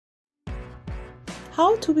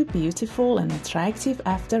How to be beautiful and attractive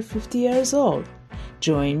after 50 years old.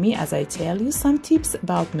 Join me as I tell you some tips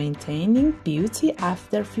about maintaining beauty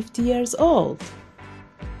after 50 years old.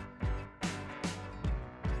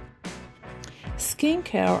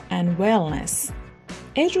 Skincare and wellness.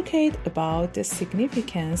 Educate about the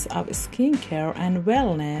significance of skincare and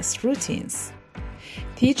wellness routines.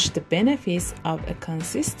 Teach the benefits of a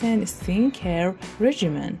consistent skincare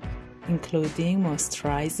regimen, including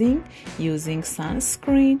moisturizing, using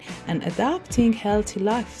sunscreen, and adopting healthy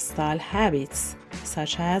lifestyle habits,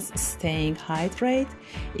 such as staying hydrated,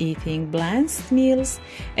 eating balanced meals,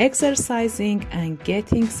 exercising, and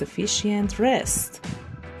getting sufficient rest.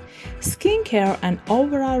 Skincare and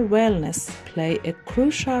overall wellness play a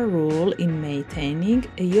crucial role in maintaining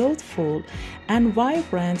a youthful and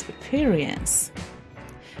vibrant appearance.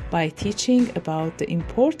 By teaching about the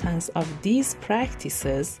importance of these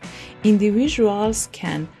practices, individuals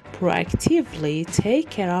can proactively take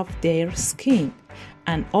care of their skin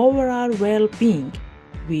and overall well-being,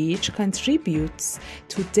 which contributes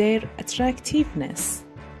to their attractiveness.